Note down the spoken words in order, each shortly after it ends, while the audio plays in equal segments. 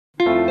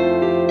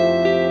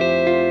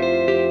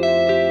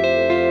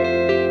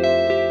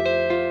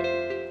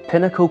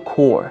Pinneco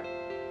Core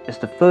is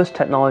the first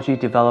technology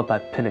developed by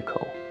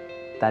Pinneco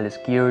that is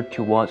geared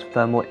towards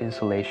thermal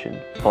insulation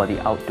for the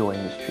outdoor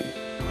industry.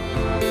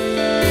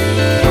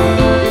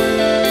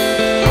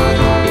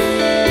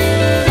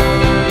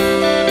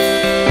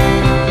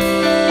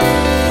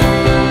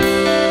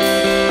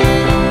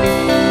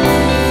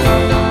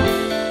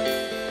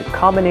 The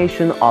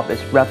combination of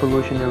its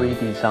revolutionary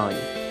design,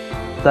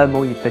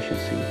 thermal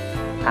efficiency,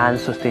 and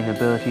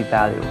sustainability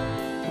value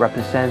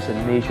represents a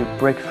major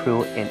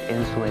breakthrough in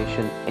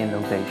insulation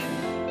innovation.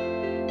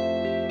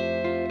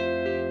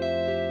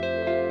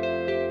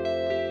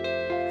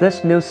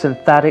 This new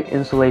synthetic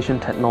insulation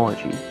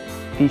technology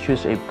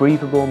features a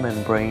breathable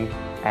membrane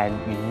and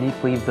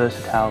uniquely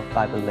versatile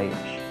fiber layers.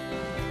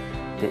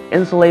 The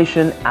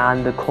insulation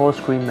and the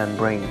CoreScreen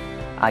membrane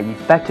are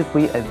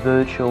effectively a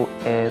virtual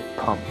air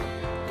pump,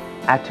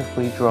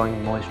 actively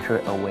drawing moisture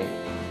away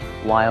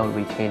while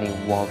retaining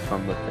warmth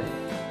from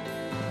within.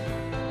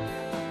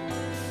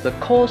 The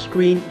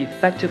CoreScreen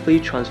effectively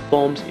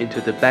transforms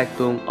into the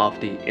backbone of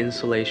the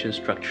insulation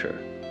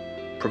structure,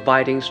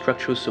 providing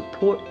structural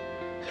support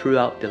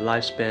throughout the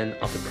lifespan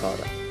of the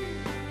product.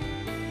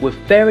 With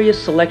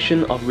various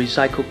selection of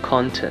recycled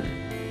content,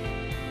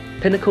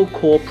 Pinneco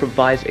Core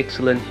provides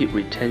excellent heat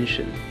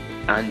retention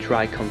and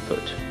dry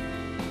comfort.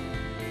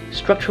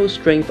 Structural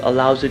strength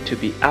allows it to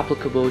be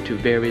applicable to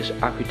various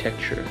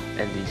architecture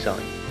and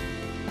design.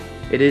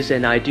 It is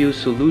an ideal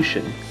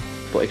solution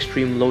for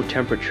extreme low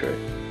temperature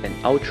and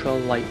ultra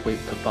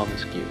lightweight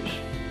performance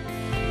gears.